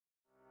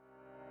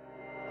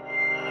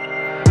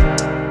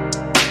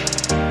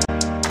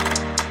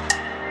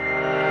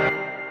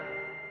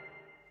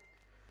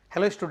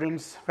Hello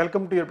students,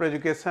 welcome to YourPedia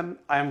Education.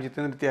 I am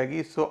Jitendra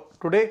Tyagi. So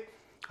today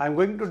I am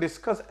going to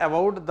discuss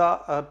about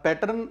the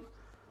pattern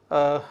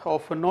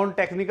of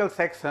non-technical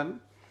section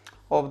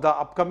of the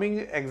upcoming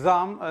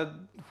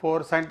exam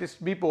for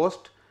Scientist B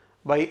post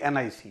by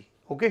NIC.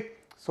 Okay,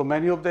 so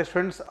many of the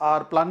students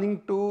are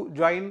planning to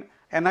join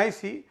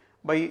NIC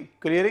by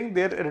clearing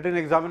their written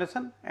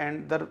examination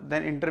and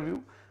then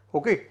interview.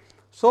 Okay,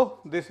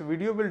 so this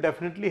video will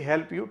definitely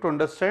help you to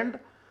understand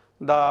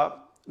the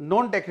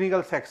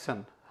non-technical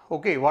section.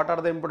 Okay, what are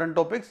the important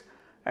topics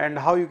and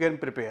how you can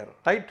prepare,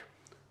 right?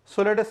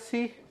 So let us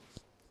see.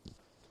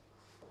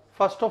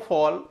 First of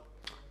all,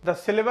 the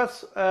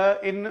syllabus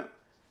in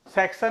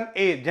section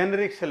A,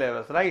 generic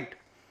syllabus, right?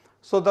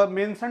 So the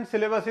mentioned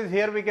syllabus is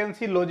here. We can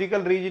see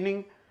logical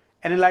reasoning,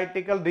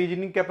 analytical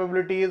reasoning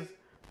capabilities,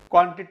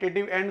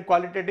 quantitative and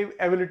qualitative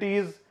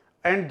abilities,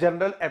 and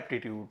general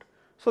aptitude.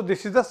 So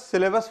this is the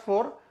syllabus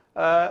for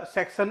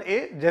section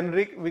A,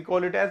 generic. We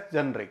call it as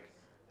generic,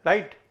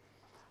 right?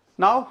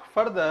 Now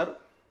further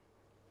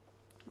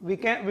we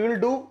will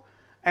do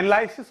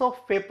analysis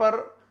of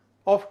paper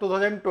of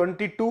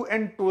 2022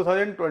 and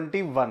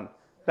 2021,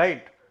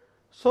 right?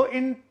 So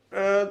in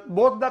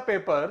both the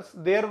papers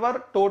there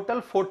were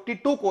total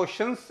 42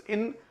 questions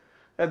in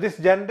this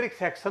generic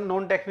section,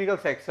 non-technical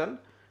section,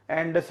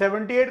 and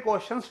 78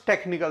 questions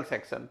technical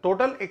section.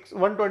 Total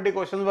 120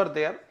 questions were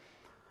there.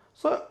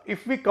 So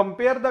if we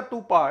compare the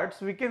two parts,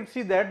 we can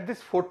see that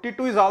this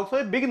 42 is also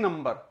a big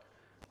number.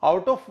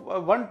 Out of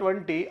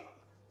 120,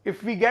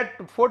 if we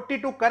get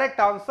 42 correct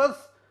answers,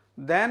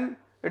 then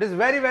it is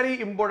very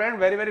important,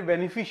 very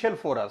beneficial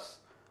for us.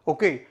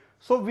 Okay,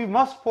 so we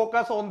must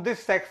focus on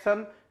this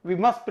section. We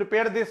must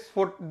prepare these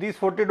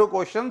 42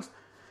 questions,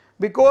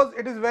 because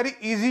it is very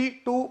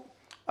easy to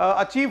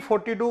achieve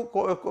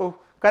 42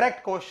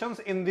 correct questions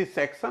in this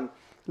section.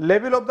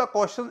 Level of the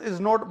questions is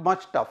not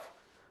much tough.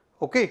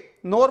 Okay,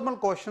 normal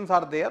questions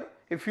are there.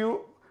 If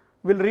you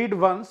will read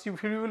once,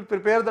 if you will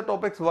prepare the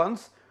topics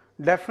once,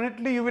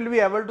 definitely you will be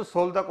able to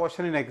solve the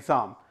question in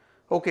exam.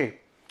 Okay,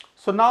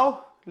 so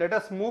now let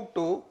us move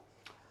to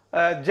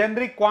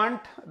generic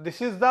quant.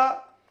 This is the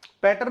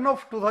pattern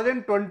of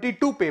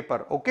 2022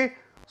 paper. Okay,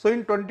 so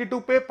in 22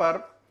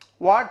 paper,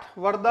 what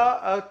were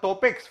the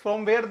topics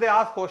from where they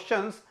ask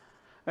questions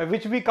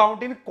which we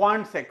count in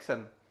quant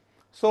section.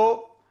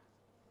 So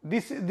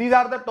these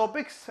are the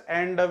topics,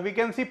 and we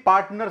can see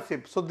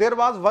partnership. So there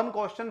was one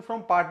question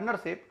from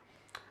partnership,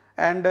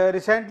 and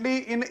recently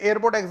in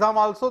airport exam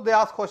also they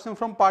ask question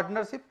from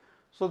partnership.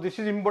 So this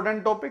is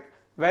important topic,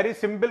 very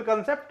simple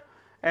concept.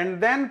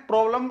 And then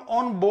problem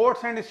on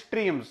boats and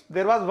streams,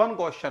 there was one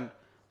question,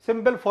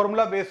 simple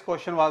formula based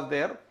question was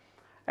there.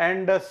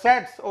 And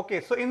sets.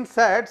 Okay, so in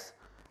sets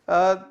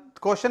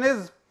question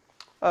is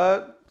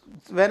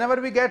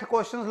whenever we get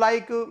questions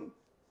like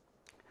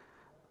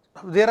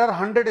there are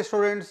 100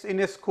 students in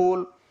a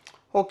school,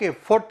 okay,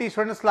 40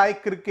 students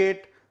like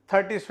cricket,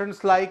 30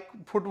 students like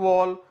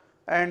football,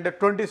 and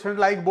 20 students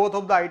like both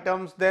of the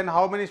items, then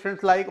how many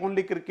students like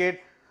only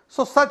cricket?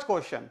 So such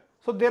question.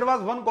 So there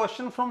was one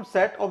question from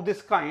set of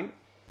this kind.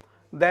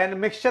 Then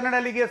mixture and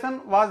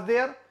alligation was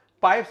there,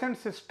 pipes and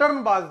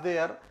cistern was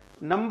there,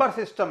 number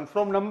system.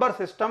 From number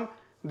system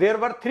there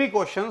were 3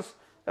 questions,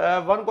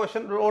 one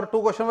question or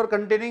 2 questions were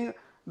containing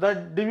the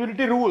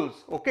divisibility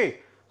rules. Okay,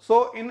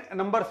 so in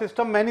number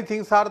system many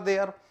things are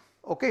there.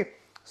 Okay,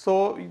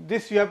 so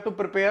this you have to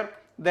prepare.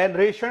 Then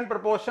ratio and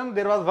proportion,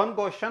 there was one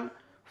question.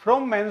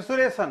 From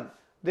mensuration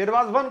there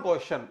was one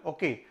question.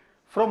 Okay,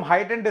 from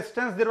height and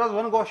distance there was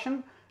one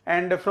question,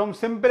 and from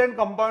simple and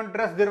compound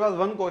interest there was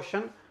one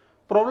question.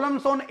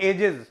 Problems on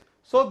edges,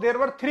 so there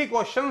were 3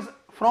 questions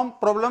from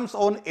problems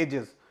on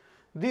edges.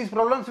 These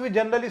problems we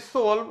generally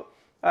solve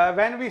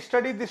when we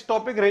study this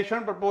topic ratio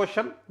and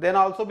proportion, then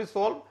also be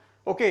solved.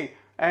 Okay,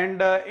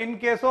 and in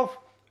case of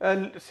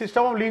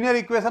system of linear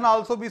equation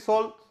also we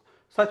solve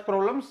such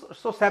problems.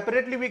 So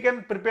separately we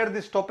can prepare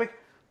this topic,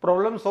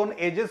 problems on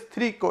edges.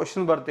 3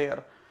 questions were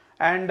there,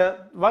 and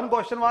one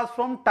question was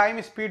from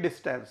time, speed,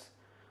 distance.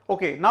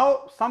 Okay,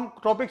 now some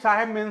topics I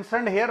have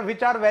mentioned here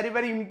which are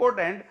very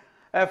important,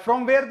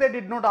 from where they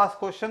did not ask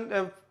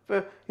question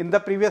in the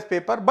previous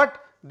paper, but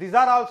these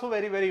are also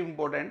very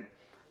important.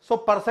 So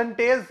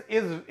percentage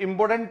is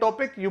important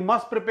topic, you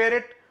must prepare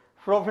it.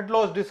 Profit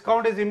loss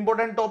discount is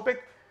important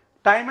topic.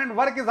 Time and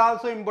work is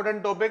also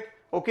important topic.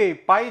 Okay,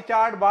 pie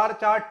chart, bar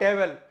chart,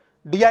 table,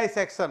 DI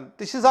section,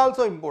 this is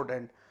also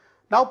important.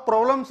 Now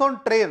problems on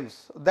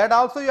trains, that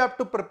also you have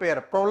to prepare.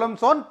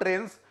 Problems on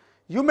trains,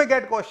 you may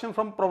get question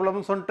from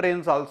problems on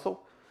trains also.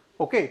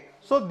 Okay,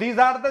 so these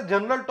are the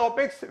general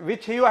topics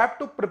which you have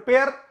to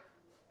prepare,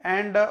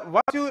 and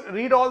once you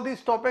read all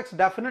these topics,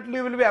 definitely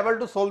you will be able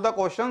to solve the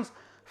questions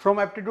from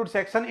aptitude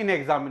section in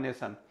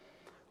examination.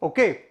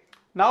 Okay,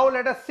 now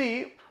let us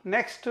see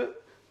next,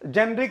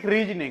 generic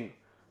reasoning.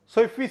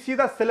 So if we see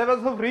the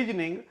syllabus of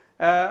reasoning,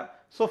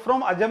 so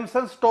from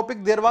assumptions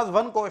topic there was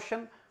one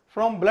question,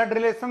 from blood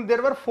relation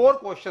there were 4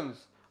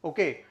 questions.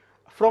 Okay,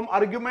 from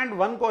argument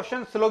 1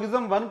 question,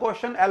 syllogism 1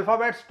 question,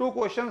 alphabets 2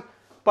 questions,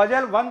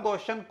 puzzle 1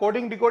 question,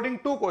 coding decoding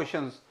 2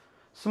 questions.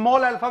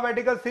 Small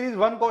alphabetical series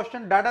 1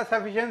 question, data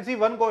sufficiency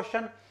 1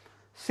 question,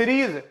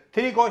 series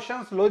 3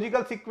 questions,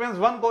 logical sequence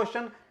 1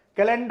 question,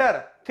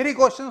 calendar 3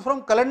 questions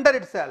from calendar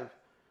itself.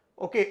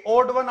 Okay,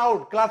 odd one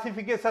out,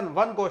 classification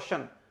 1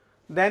 question,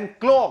 then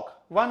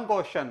clock 1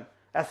 question,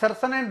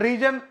 assertion and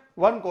region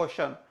 1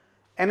 question,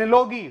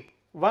 analogy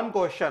 1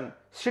 question,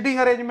 sitting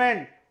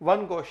arrangement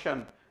 1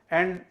 question,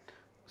 and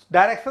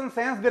direction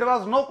sense there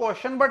was no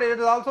question, but it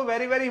is also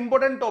very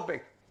important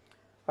topic.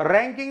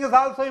 Ranking is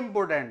also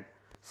important.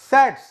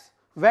 Sets,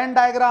 Venn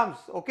diagrams,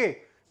 okay,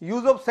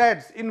 use of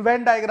sets in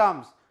Venn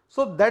diagrams.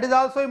 So that is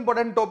also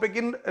important topic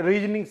in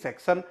reasoning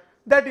section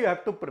that you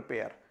have to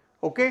prepare.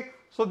 Okay,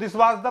 so this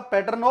was the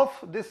pattern of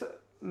this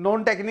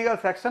non-technical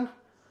section.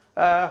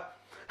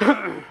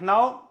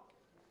 Now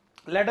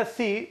let us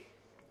see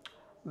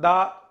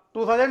the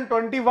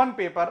 2021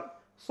 paper.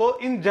 So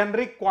in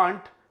generic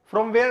quant,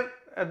 from where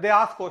they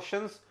ask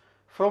questions,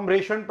 from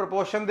ratio and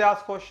proportion they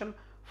ask question,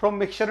 from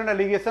mixture and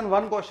alligation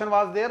 1 question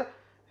was there.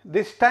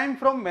 This time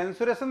from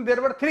mensuration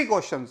there were 3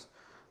 questions.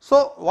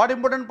 So what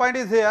important point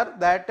is here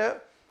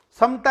that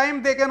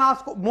sometime they can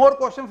ask more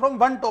question from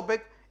one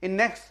topic, in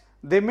next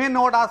they may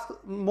not ask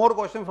more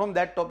question from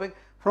that topic,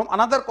 from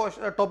another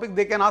topic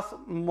they can ask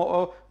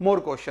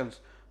more questions.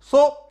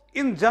 So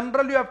in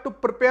general you have to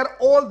prepare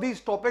all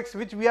these topics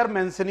which we are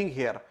mentioning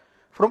here.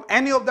 From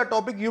any of the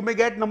topic you may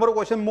get number of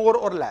question more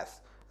or less,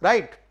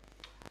 right?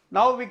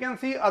 Now we can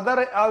see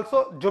other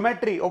also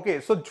geometry.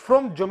 Okay, so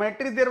from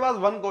geometry there was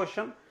 1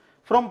 question,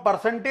 from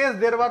percentage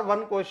there were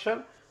 1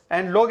 question,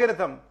 and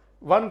logarithm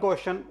 1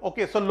 question.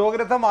 Okay, so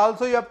logarithm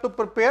also you have to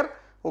prepare.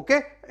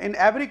 Okay, in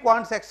every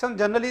quant section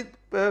generally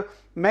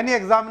many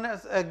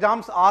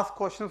exams ask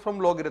questions from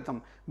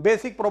logarithm.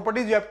 Basic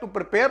properties you have to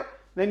prepare,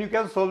 then you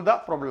can solve the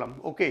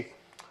problem. Okay,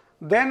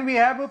 then we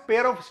have a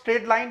pair of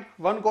straight line,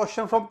 1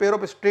 question from pair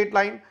of straight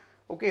line.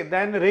 Okay,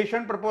 then ratio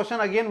and proportion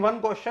again 1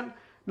 question.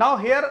 Now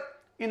here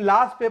in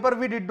last paper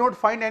we did not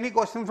find any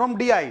question from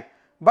DI,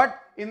 but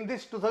in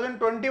this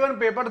 2021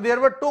 paper there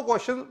were 2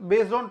 questions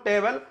based on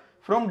table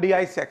from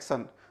DI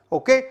section.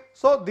 Okay,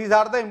 so these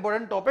are the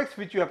important topics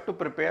which you have to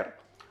prepare.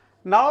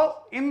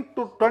 Now in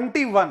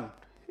 21,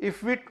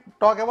 if we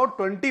talk about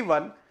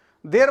 21,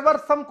 there were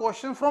some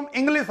questions from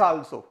English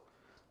also,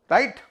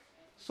 right?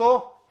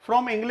 So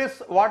from English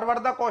what were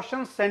the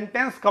questions?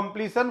 Sentence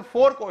completion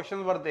 4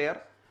 questions were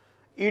there,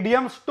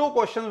 idioms 2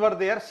 questions were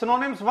there,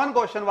 synonyms 1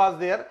 question was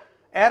there,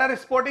 error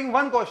spotting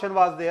 1 question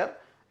was there,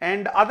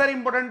 and other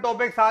important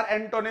topics are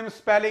antonyms,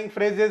 spelling,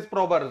 phrases,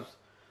 proverbs.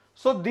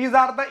 So these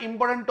are the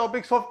important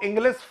topics of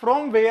English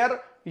from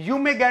where you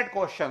may get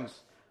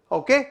questions.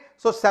 Okay,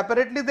 so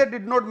separately they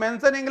did not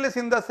mention English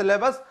in the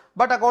syllabus,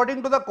 but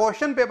according to the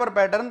question paper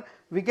pattern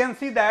we can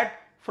see that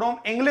from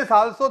English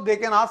also they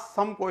can ask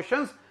some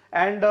questions,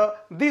 and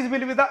these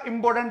will be the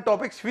important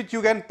topics which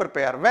you can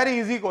prepare. Very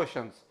easy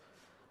questions,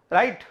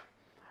 right?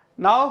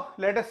 Now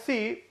let us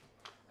see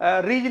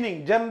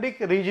reasoning, generic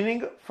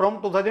reasoning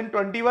from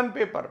 2021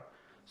 paper.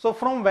 So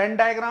from Venn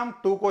diagram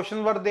 2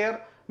 questions were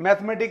there,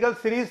 mathematical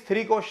series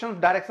 3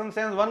 questions, direction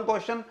sense 1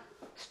 question,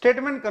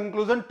 statement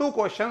conclusion 2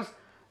 questions,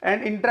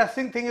 and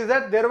interesting thing is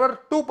that there were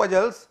 2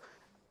 puzzles,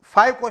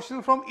 5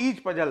 questions from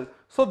each puzzle.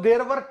 So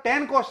there were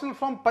 10 questions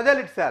from puzzle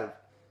itself.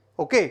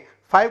 Okay,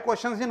 5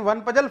 questions in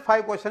one puzzle,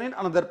 5 questions in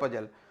another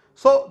puzzle.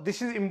 So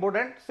this is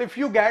important. So if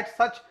you get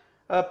such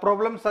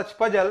problem, such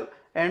puzzle,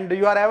 and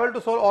you are able to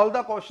solve all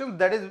the questions,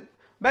 that is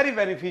very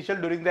beneficial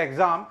during the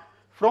exam.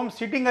 From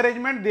sitting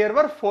arrangement there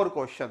were 4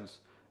 questions,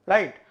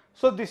 right?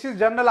 So this is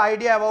general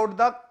idea about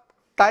the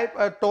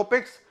type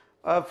topics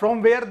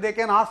from where they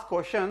can ask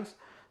questions.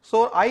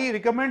 So I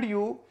recommend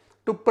you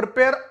to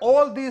prepare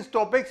all these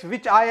topics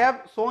which I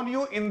have shown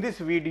you in this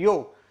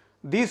video.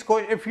 These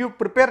if you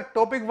prepare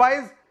topic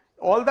wise,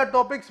 all the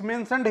topics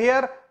mentioned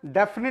here,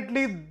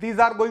 definitely these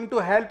are going to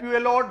help you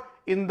a lot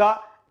in the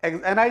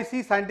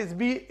NIC Scientist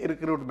B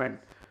recruitment.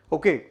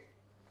 Okay,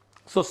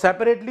 so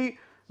separately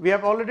we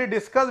have already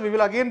discussed, we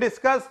will again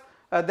discuss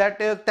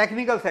that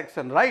technical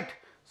section, right?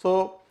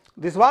 So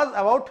this was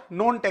about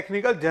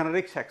non-technical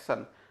generic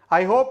section.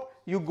 I hope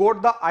you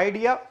got the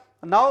idea.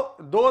 Now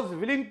those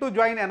willing to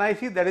join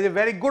NIC, that is a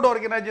very good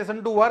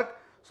organization to work.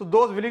 So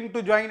those willing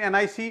to join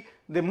NIC,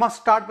 they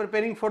must start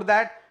preparing for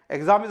that.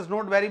 Exam is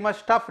not very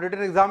much tough,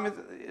 written exam is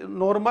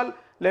normal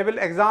level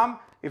exam.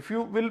 If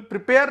you will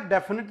prepare,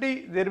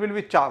 definitely there will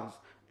be chance.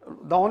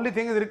 The only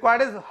thing is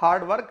required is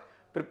hard work,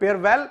 prepare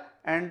well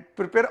and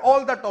prepare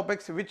all the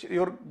topics which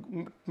your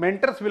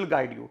mentors will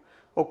guide you.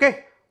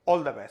 Okay,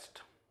 all the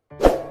best.